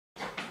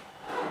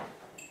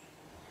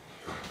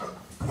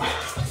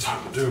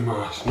do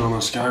my No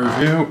Man's Sky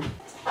review.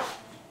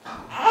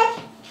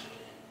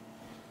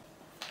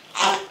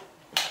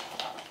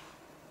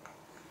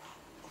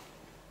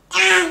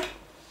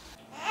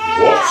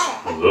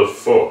 What the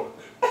fuck?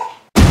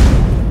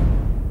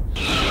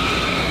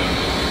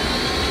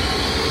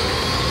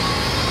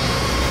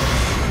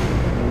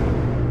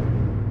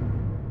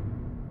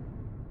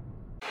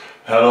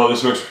 Hello,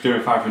 this is Gaming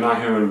 549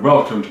 here and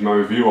welcome to my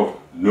review of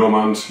No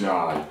Man's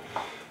Sky.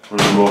 One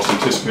of the most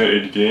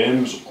anticipated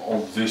games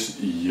of this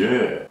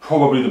year.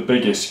 Probably the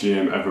biggest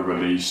game ever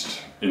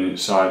released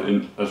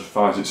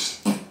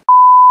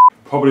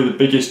probably the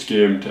biggest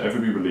game to ever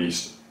be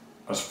released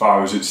as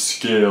far as its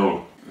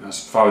scale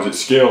goes,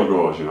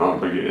 you know how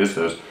big it is.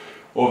 There's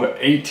over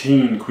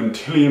 18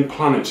 quintillion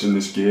planets in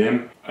this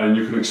game and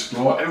you can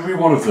explore every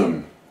one of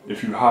them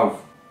if you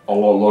have a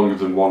lot longer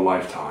than one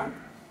lifetime.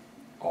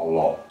 A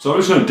lot. So I'm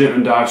just going to dip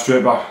and dive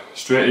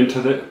straight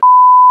into this.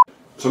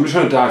 So I'm just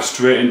going to dive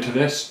straight into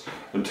this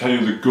and tell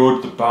you the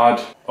good, the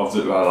bad of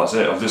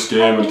this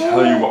game and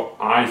tell you what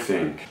I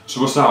think. So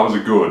we'll start with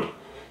the good.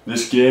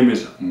 This game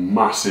is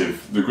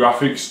massive. The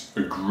graphics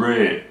are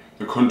great.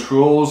 The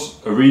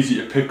controls are easy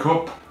to pick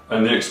up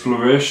and the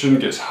exploration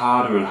gets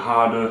harder and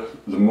harder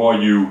the more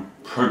you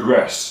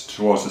progress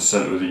towards the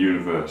centre of the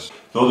universe.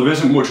 Though there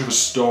isn't much of a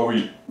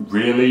story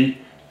really,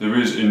 there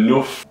is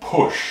enough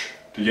push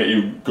to get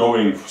you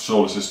going from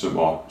solar system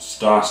or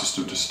star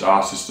system to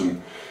star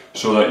system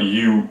so that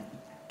you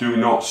do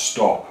not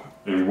stop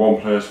in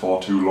one place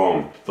for too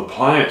long. The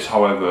planets,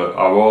 however,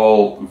 are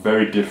all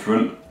very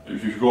different.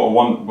 If you go to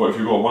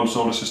one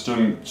solar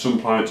system, some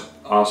planets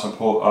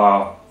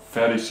are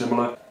fairly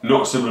similar.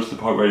 Not similar to the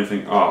point where you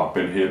think, oh, I've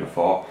been here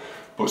before,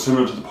 but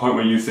similar to the point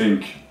where you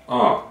think,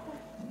 oh,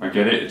 I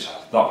get it,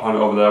 that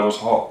planet over there was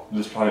hot,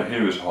 this planet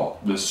here is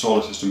hot, the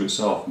solar system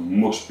itself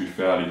must be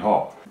fairly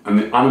hot. And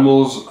the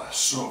animals are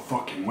so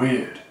fucking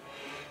weird.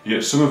 You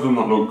get some of them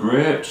that look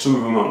great, some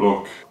of them that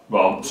look,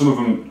 well, some of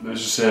them,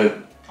 let's just say,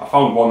 I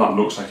found one that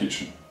looks like it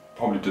should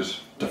probably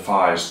just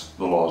defies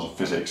the laws of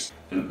physics.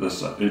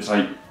 It's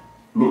like,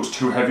 looks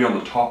too heavy on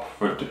the top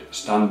for it to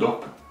stand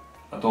up.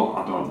 I don't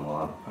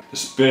know that. The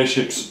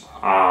spaceships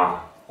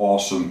are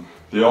awesome.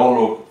 They all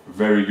look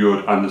very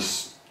good and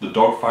the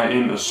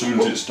dogfighting, as soon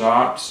as it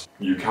starts,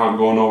 you can't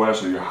go nowhere,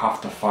 so you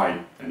have to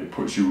fight and it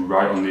puts you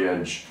right on the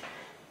edge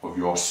of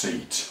your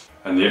seat.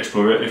 And if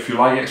you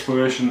like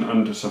exploration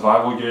and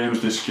survival games,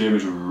 this game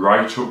is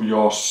right up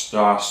your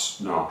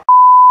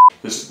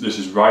This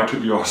is right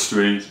up your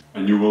street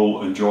and you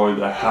will enjoy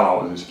the hell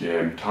out of this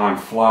game. Time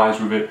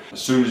flies with it.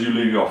 As soon as you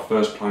leave your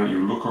first planet,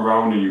 you look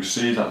around and you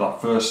see that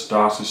that first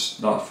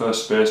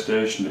space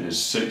station is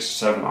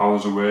 6-7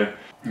 hours away.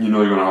 You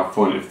know you're gonna have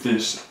fun. If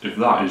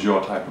that is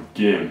your type of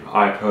game,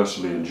 I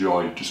personally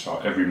enjoy just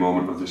about every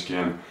moment of this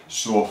game.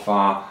 So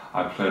far,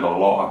 I've played a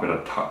lot. I've been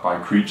attacked by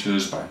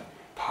creatures, by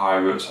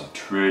pirates. I've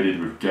traded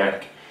with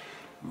Gek,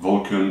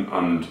 Vulcan,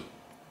 and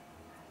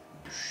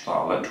that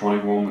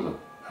electronic one with a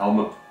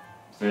helmet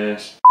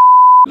face.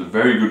 It's a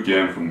very good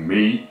game for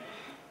me.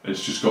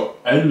 It's just got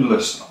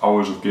endless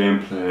hours of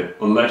gameplay,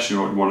 unless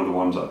you're one of the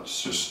ones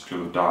that's just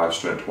gonna dive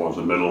straight towards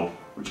the middle,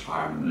 which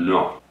I am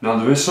not. Now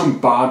there is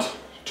some bad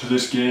to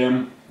this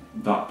game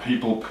that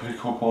people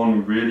pick up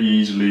on really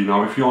easily.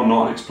 Now if you're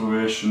not an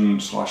exploration /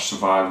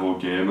 survival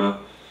gamer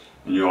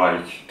and you're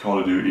like Call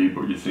of Duty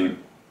but you think,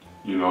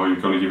 you know, you're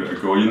going to give it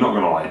a go, you're not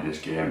going to like this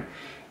game.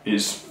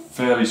 It's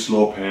fairly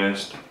slow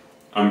paced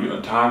and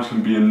at times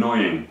can be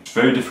annoying. It's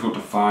very difficult to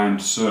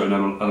find certain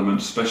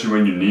elements, especially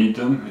when you need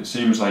them. It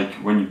seems like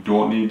when you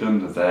don't need them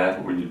they're there,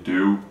 but when you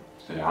do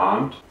they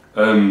aren't.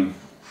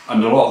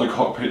 And a lot of the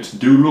cockpits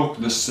do look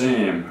the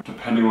same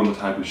depending on the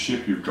type of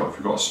ship you've got. If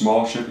you've got a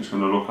small ship, it's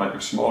going to look like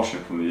a small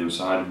ship from the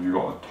inside. If you've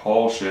got a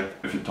tall ship,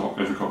 if the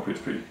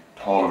cockpit's pretty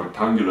tall or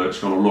rectangular, it's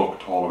going to look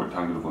tall or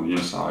rectangular from the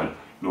inside.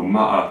 No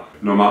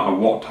matter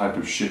what type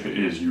of ship it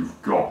is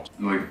you've got.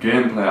 Like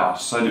gameplay, I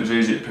said it was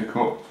easy to pick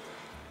up,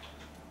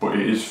 but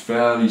it is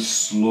fairly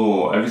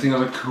slow. Everything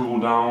has a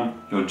cooldown.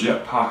 Your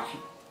jetpack,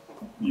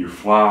 you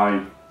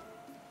fly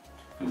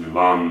and you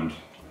land,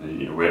 and you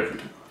need to wait for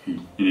it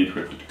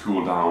to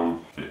cool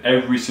down.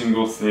 Every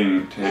single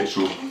thing takes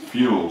up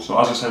fuel. So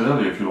as I said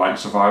earlier, if you like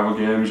survival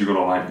games, you're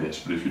gonna like this.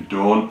 But if you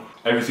don't,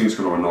 everything's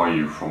gonna annoy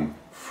you, from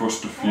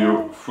thruster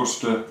fuel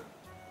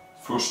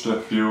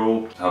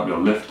to help your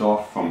lift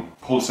off, from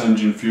pulse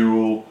engine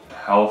fuel to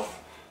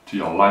health, to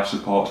your life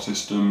support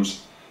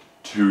systems,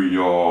 to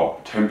your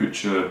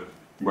temperature,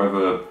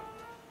 weather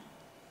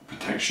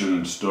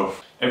protection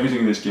stuff. Everything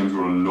in this game is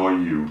going to annoy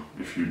you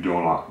if you do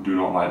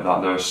not like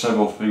that. There are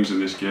several things in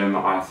this game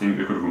that I think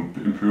they could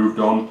have improved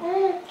on.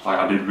 Like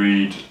I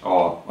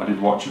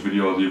did watch a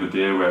video the other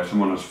day where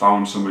someone has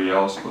found somebody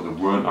else but they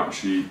weren't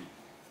actually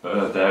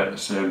there at the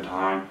same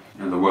time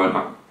and they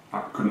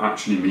couldn't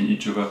actually meet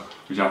each other,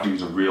 which I think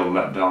is a real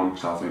letdown,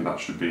 because I think that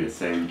should be a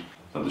thing.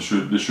 That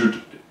they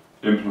should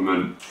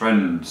implement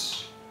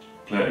friends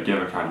play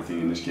together kind of thing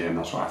in this game.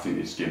 That's what I think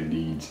this game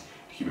needs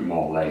to give it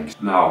more legs.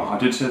 Now, I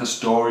did say the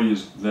story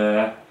is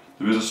there.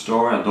 There is a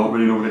story, I don't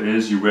really know what it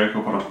is. You wake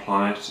up on a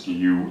planet,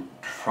 you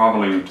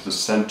travelling to the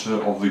centre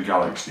of the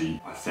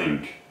galaxy, I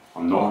think.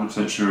 I'm not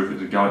 100% sure if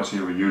it's a galaxy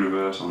or a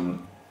universe, I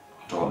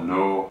don't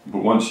know.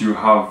 But once you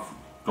have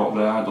got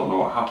there, I don't know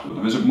what happened.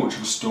 There isn't much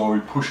of a story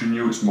pushing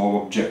you, it's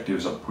more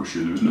objectives that push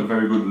you. There isn't a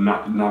very good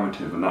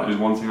narrative, and that is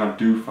one thing I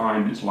do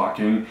find is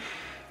lacking.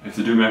 If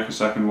they do make a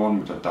second one,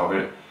 which I doubt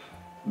it,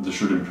 they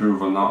should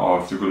improve on that, or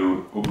if they're going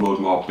to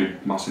upload more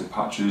big massive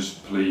patches,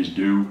 please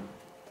do,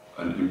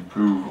 and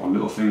improve on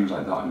little things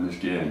like that in this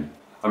game.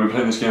 I've been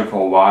playing this game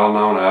for a while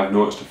now and I have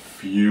noticed a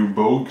few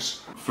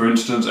bugs. For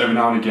instance, every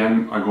now and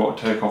again I go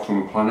to take off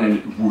from a planet and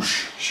it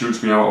whoosh,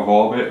 shoots me out of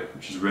orbit,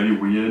 which is really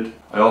weird.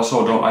 I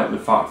also don't like the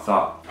fact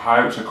that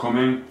pirates are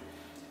coming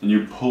and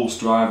you pulse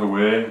drive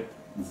away,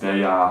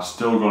 they are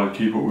still going to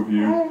keep up with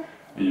you.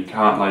 And you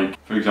can't,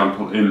 like, for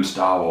example, in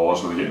Star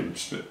Wars, when they're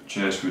getting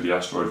chased through the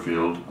asteroid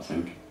field, I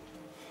think,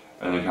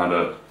 and they kind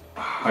of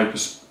hyper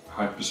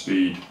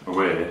speed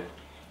away,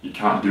 you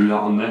can't do that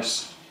on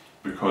this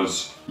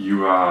because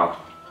you are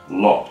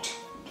locked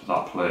to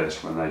that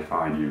place when they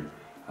find you,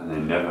 and they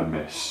never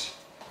miss.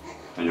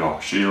 And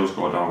your shields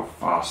go down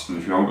fast, and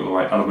if you haven't got the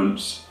right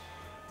elements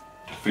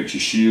to fix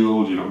your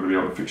shield, you're not going to be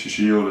able to fix your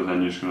shield, and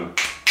then you're just going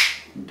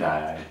to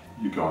die.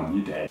 You're gone,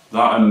 you're dead.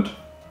 That, and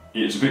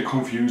it's a bit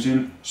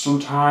confusing.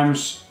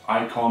 Sometimes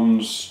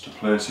icons to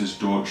places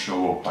don't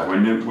show up. Like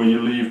when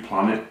you leave a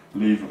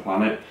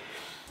planet,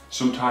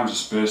 sometimes the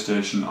space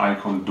station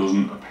icon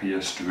doesn't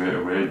appear straight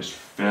away. It's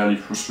fairly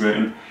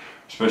frustrating,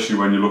 especially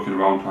when you're looking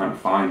around trying to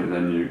find it.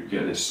 Then you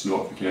get this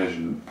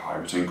notification,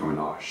 pirates incoming.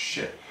 Oh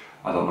shit!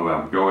 I don't know where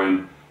I'm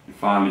going. You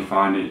finally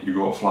find it. You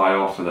go to fly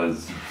off, and then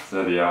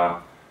there they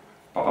are.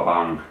 Ba ba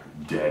bang,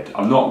 dead.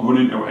 I'm not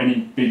running into any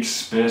big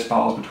space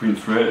battles between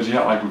freighters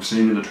yet, like we've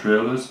seen in the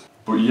trailers.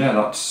 But yeah,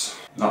 that's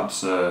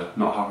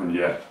not happened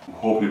yet. I'm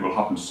hoping it will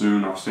happen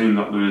soon. I've seen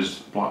that there is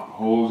black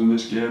holes in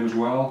this game as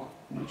well,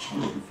 which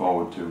I'm looking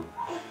forward to.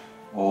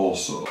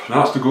 Also,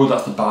 that's the good,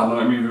 that's the bad. Now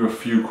let me give you a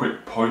few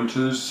quick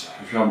pointers.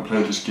 If you haven't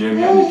played this game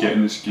yet and you're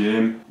getting this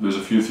game, there's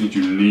a few things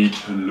you need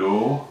to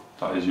know.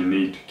 That is, you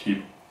need to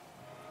keep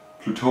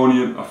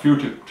plutonium, a few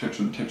tips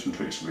and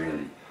tricks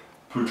really.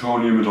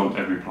 Plutonium is on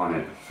every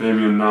planet.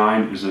 Thamium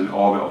 9 is in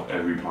orbit of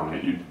every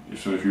planet.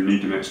 So if you need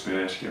to make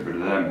space, get rid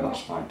of them.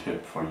 That's my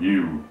tip for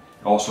you.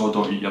 Also,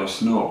 don't eat yellow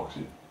snow,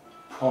 because it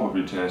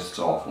probably tastes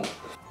awful.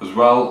 As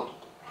well,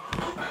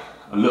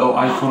 a little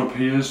icon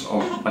appears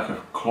of like a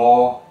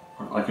claw,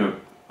 like a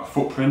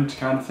footprint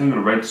kind of thing,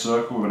 a red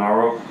circle with an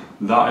arrow.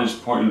 That is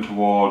pointing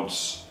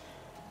towards...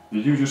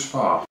 Did you just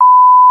fart?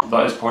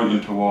 That is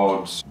pointing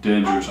towards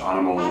dangerous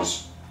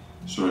animals.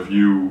 So if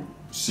you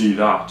see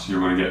that, you're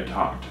going to get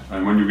attacked,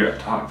 and when you get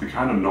attacked they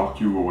kind of knock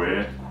you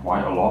away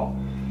quite a lot,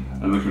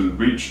 and they can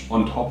reach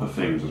on top of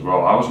things as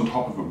well. I was on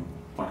top of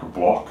like a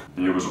block,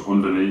 and it was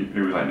underneath,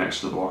 it was like next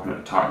to the block, and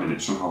it attacked me, and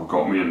it somehow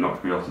got me and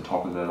knocked me off the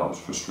top of there. That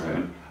was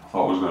frustrating. I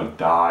thought I was going to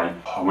die.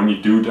 And when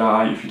you do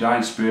die, if you die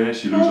in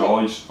space, you lose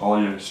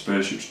all your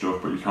spaceship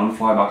stuff, but you can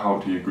fly back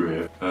out to your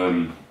grave,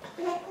 and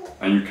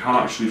you can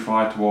actually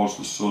fly towards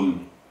the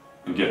sun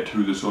and get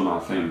to the sun. I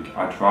think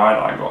I tried,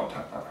 I got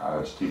attacked by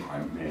pirates, didn't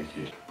quite make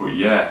it. But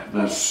yeah,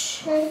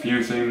 there's a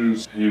few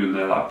things here and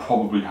there that I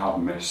probably have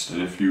missed,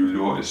 and if you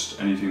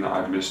noticed anything that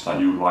I've missed that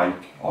you like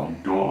or you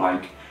don't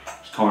like,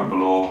 just comment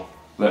below,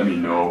 let me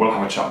know. We'll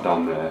have a chat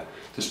down there.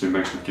 This has been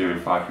Mexican Gaming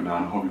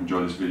 539. Hope you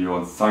enjoyed this video,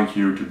 and thank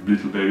you to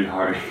little baby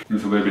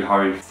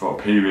Harry for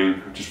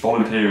appearing, just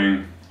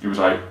volunteering. He was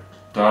like,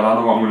 Dad, I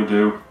know what I'm going to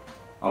do.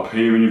 I'll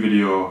appear in your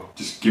video.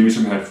 Just give me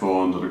some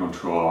headphones and a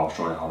controller. I'll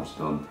show you how it's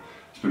done.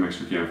 It's been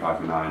Mexican Gaming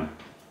 539.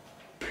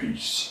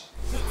 Peace.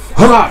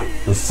 Hi!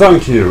 And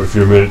thank you if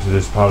you made it to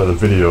this part of the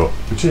video,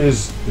 which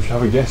is, if you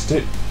haven't guessed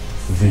it,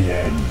 the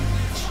end.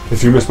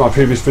 If you missed my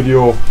previous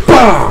video,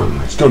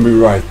 BANG! It's gonna be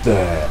right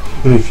there.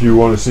 And if you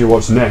want to see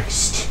what's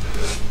next,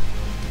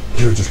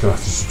 you're just gonna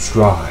have to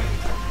subscribe.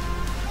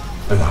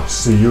 And I'll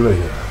see you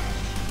later.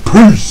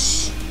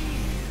 Peace!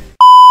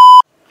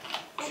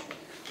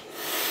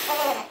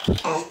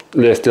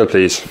 Lay still,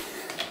 please.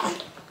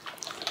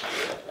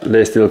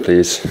 Lay still,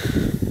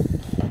 please.